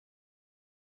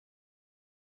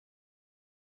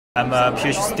I'm a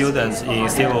PhD student in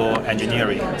civil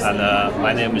engineering, and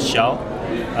my name is Xiao.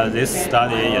 This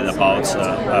study is about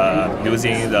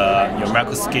using the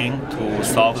numerical scheme to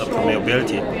solve the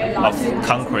permeability of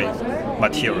concrete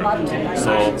material.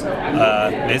 So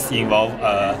this involves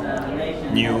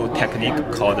a new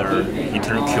technique called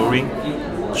internal curing.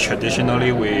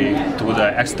 Traditionally, we do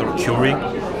the external curing,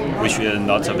 which is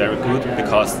not very good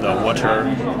because the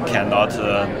water cannot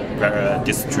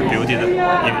distributed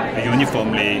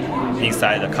uniformly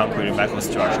inside the concrete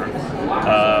microstructure.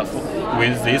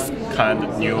 With this kind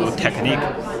of new technique,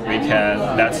 we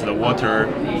can let the water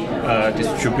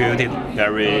distributed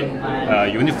very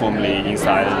uniformly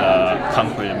inside the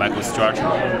concrete microstructure.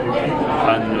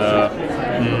 And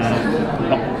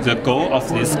the goal of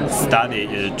this study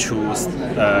is to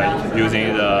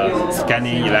using the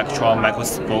scanning electron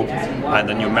microscope and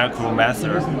the numerical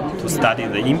method to study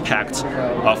the impact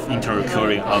of internal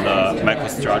curing on the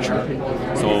microstructure.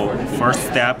 So first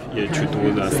step is to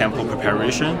do the sample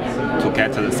preparation to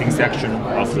get the thin section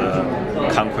of the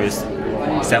concrete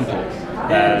sample.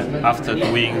 And after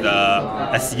doing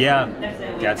the SEM,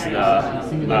 get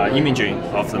the imaging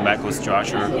of the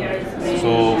microstructure.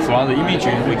 So from the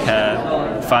imaging, we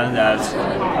can find that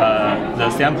the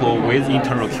sample with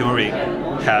internal curing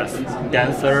has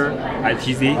denser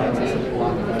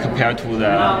ITZ compared to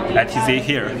the ITZ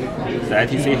here. The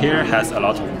ITZ here has a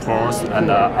lot of pores and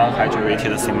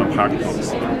unhydrated cement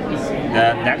particles.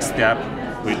 The next step,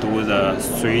 we do the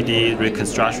 3D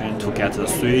reconstruction to get the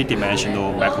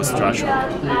three-dimensional microstructure.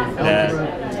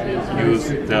 Then use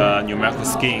the numerical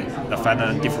scheme, the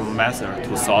final different method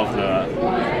to solve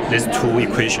these two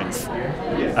equations.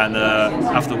 And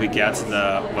after we get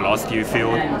the velocity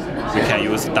field, we can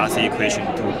use Darcy equation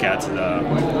to get the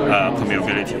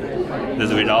permeability.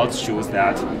 The result shows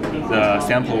that the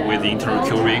sample with internal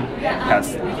curing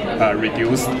has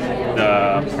reduced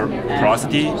the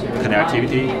porosity,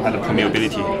 connectivity, and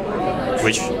permeability,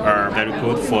 which are very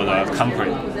good for the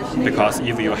concrete. Because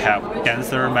if you have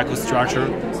denser microstructure,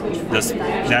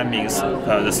 that means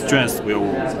the strength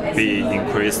will be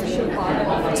increased.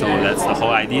 So that's the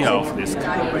whole idea of this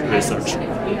research.